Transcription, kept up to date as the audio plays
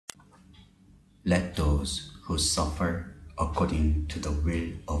Let those who suffer according to the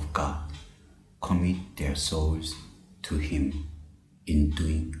will of God commit their souls to Him in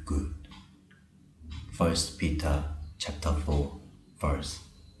doing good. 1 Peter chapter 4, verse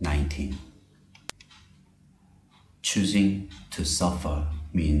 19. Choosing to suffer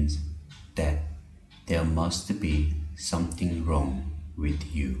means that there must be something wrong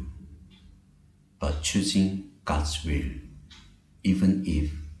with you. But choosing God's will, even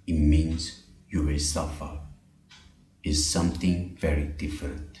if it means you will suffer, is something very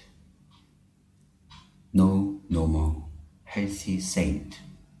different. No normal, healthy saint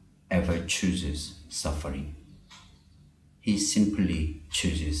ever chooses suffering. He simply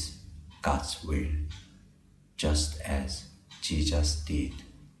chooses God's will, just as Jesus did,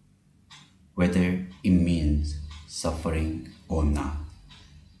 whether it means suffering or not.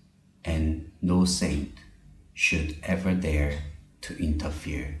 And no saint should ever dare to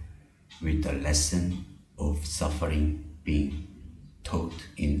interfere with the lesson of suffering being taught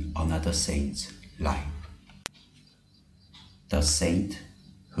in another saint's life. The saint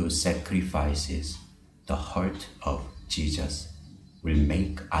who sacrifices the heart of Jesus will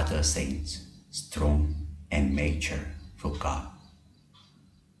make other saints strong and mature for God.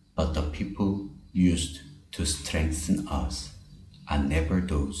 But the people used to strengthen us are never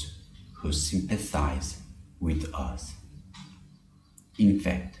those who sympathize with us. In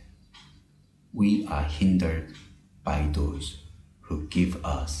fact, we are hindered by those who give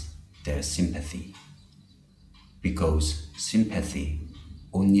us their sympathy, because sympathy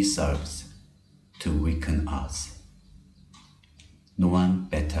only serves to weaken us. No one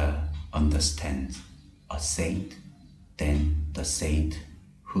better understands a saint than the saint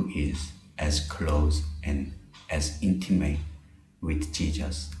who is as close and as intimate with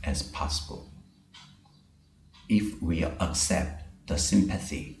Jesus as possible. If we accept the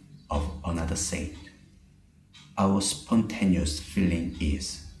sympathy of another saint, our spontaneous feeling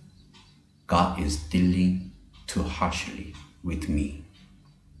is, God is dealing too harshly with me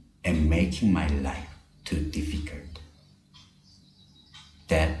and making my life too difficult.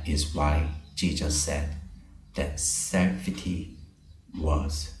 That is why Jesus said that self-pity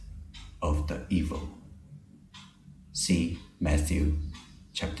was of the evil. See Matthew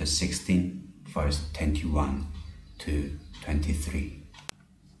chapter 16, verse 21 to 23.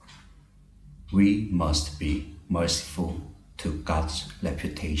 We must be merciful to God's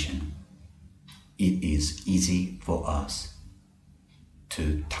reputation. It is easy for us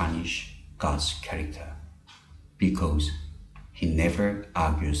to tarnish God's character because He never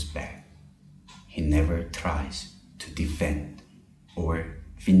argues back. He never tries to defend or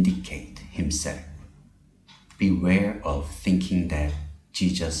vindicate Himself. Beware of thinking that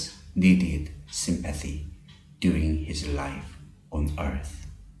Jesus needed sympathy during His life on earth.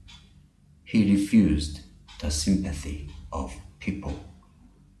 He refused the sympathy of people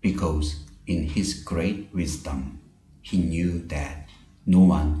because in His great wisdom, He knew that no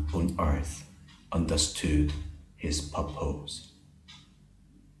one on earth understood His purpose.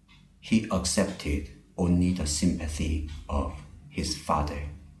 He accepted only the sympathy of His Father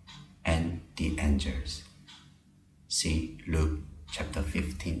and the angels. See Luke chapter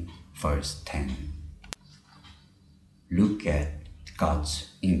 15, verse 10. Look at God's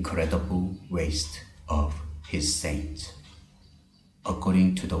incredible waste of His saints.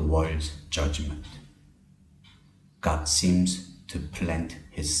 According to the world's judgment, God seems to plant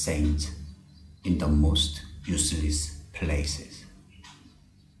His saints in the most useless places.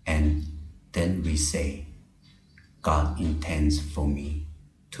 And then we say, God intends for me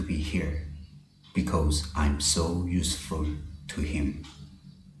to be here because I'm so useful to Him.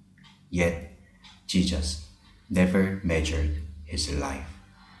 Yet Jesus never measured His life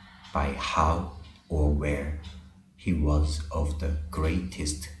by how or where He was of the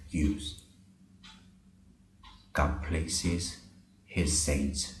greatest use. God places His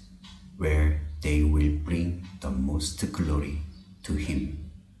saints where they will bring the most glory to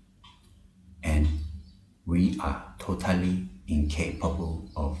Him. And we are totally incapable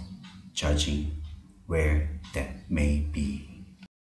of judging where that may be.